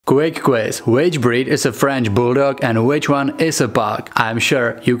Quick quiz, which breed is a French Bulldog and which one is a Pug? I'm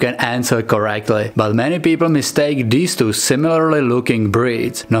sure you can answer correctly, but many people mistake these two similarly looking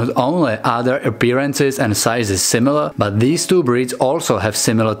breeds. Not only are their appearances and sizes similar, but these two breeds also have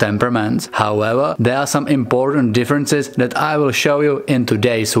similar temperaments. However, there are some important differences that I will show you in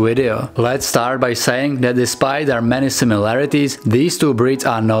today's video. Let's start by saying that despite their many similarities, these two breeds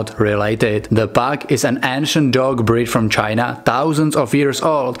are not related. The Pug is an ancient dog breed from China, thousands of years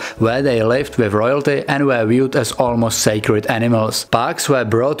old, where they lived with royalty and were viewed as almost sacred animals. Pugs were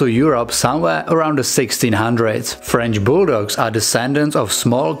brought to Europe somewhere around the 1600s. French Bulldogs are descendants of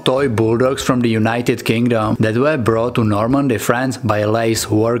small toy bulldogs from the United Kingdom that were brought to Normandy, France by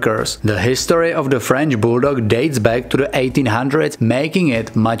lace workers. The history of the French Bulldog dates back to the 1800s, making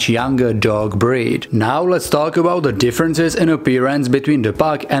it much younger dog breed. Now let's talk about the differences in appearance between the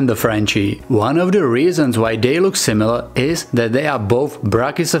Pug and the Frenchie. One of the reasons why they look similar is that they are both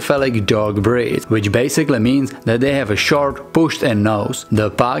brachycephalic dog breeds, which basically means that they have a short, pushed-in nose.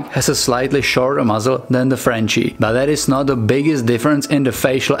 The Pug has a slightly shorter muzzle than the Frenchie, but that is not the biggest difference in the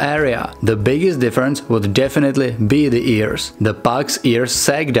facial area. The biggest difference would definitely be the ears. The Pug's ears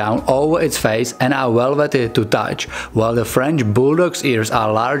sag down over its face and are velvety to touch, while the French Bulldog's ears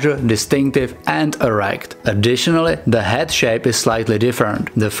are larger, distinctive and erect. Additionally, the head shape is slightly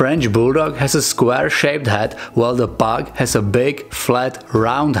different. The French Bulldog has a square-shaped head, while the Pug has a big, flat,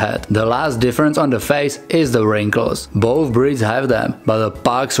 round head. The last difference on the face is the wrinkles. Both breeds have them, but the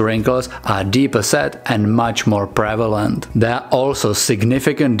Pug's wrinkles are deeper set and much more prevalent. There are also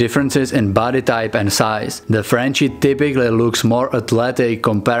significant differences in body type and size. The Frenchie typically looks more athletic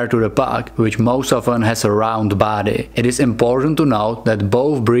compared to the Pug, which most often has a round body. It is important to note that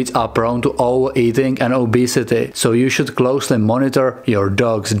both breeds are prone to overeating and obesity, so you should closely monitor your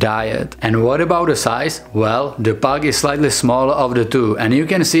dog's diet. And what about the size? Well, the Pug is slightly smaller of the two, and you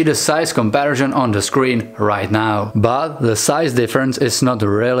can see the size comparison on the screen right now. But the size difference is not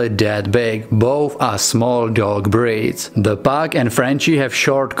really that big. Both are small dog breeds. The Pug and Frenchie have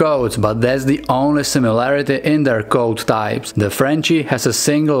short coats, but that's the only similarity in their coat types. The Frenchie has a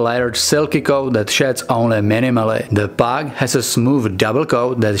single layered silky coat that sheds only minimally. The Pug has a smooth double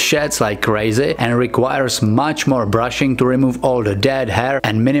coat that sheds like crazy and requires much more brushing to remove all the dead hair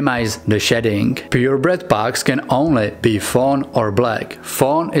and minimize the shedding. Purebred Pugs can only be fawn or black.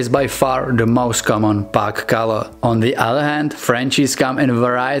 Fawn is by far the most common Pug color. On the other hand, Frenchies come in a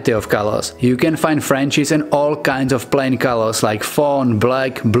variety of colors. You can find Frenchies in all kinds of plain colors like fawn,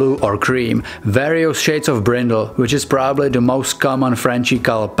 black, blue or cream, various shades of brindle, which is probably the most common Frenchie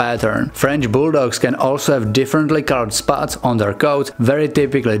color pattern. French Bulldogs can also have differently colored spots on their coats, very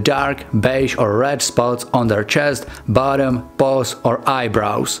typically dark, beige or red spots on their chest, bottom, paws or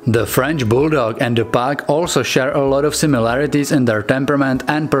eyebrows. The French Bulldog and the Pug also share a lot of similarities in their temperament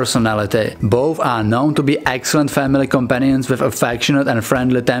and personality. Both are known to be excellent family companions with affectionate and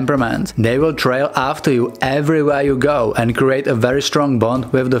friendly temperaments. They will trail after you everywhere you go and create a very strong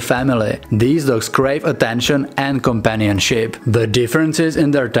bond with the family. These dogs crave attention and companionship. The differences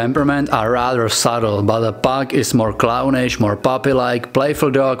in their temperament are rather subtle, but the Pug is more clownish, more puppy-like,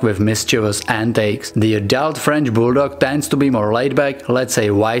 playful dog with mischievous antics. The adult French Bulldog tends to be more laid-back, let's say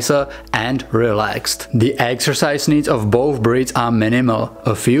wiser and relaxed. The exercise needs of both breeds are minimal.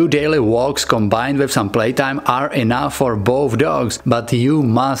 A few daily walks combined with some playtime are enough for both dogs, but you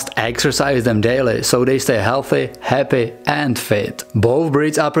must exercise them daily so they stay healthy, happy and fit. Both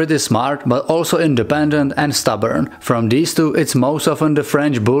breeds are pretty smart, but also independent and stubborn. From these two, it's most often the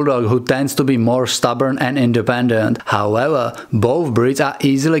French Bulldog who tends to be more stubborn and independent. However, both breeds are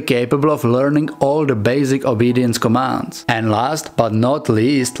easily capable of learning all the basic obedience commands. And last but not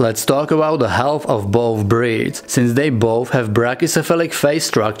least, let's talk about the health of both breeds. Since they both have brachycephalic face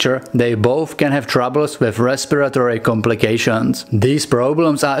structure, they both can have troubles with respiratory complications. These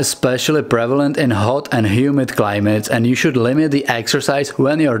problems are especially prevalent in hot and humid climates, and you should limit the exercise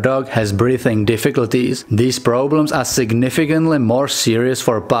when your dog has breathing difficulties. These problems are significantly more serious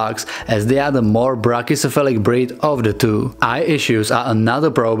for Pugs, as they are the more brachycephalic breed of the two. Eye issues are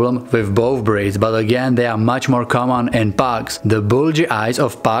another problem with both breeds, but again they are much more common in Pugs. The bulgy eyes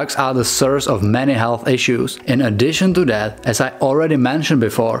of Pugs are the source of many health issues. In addition to that, as I already mentioned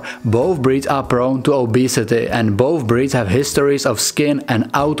before, both breeds are prone to obesity, and both breeds have histories of skin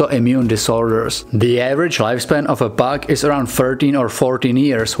and autoimmune disorders. The average lifespan of a Pug is around 13 or 14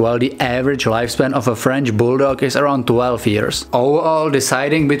 years, while the average lifespan of a French Bulldog is around 12 years. Overall,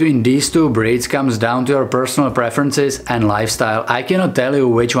 deciding between these two breeds comes down to your personal preferences and lifestyle. I cannot tell you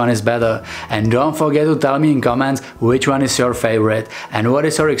which one is better, and don't forget to tell me in comments which one is your favorite and what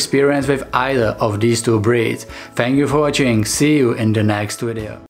is your experience with either of these two breeds. Thank you for watching, see you in the next video.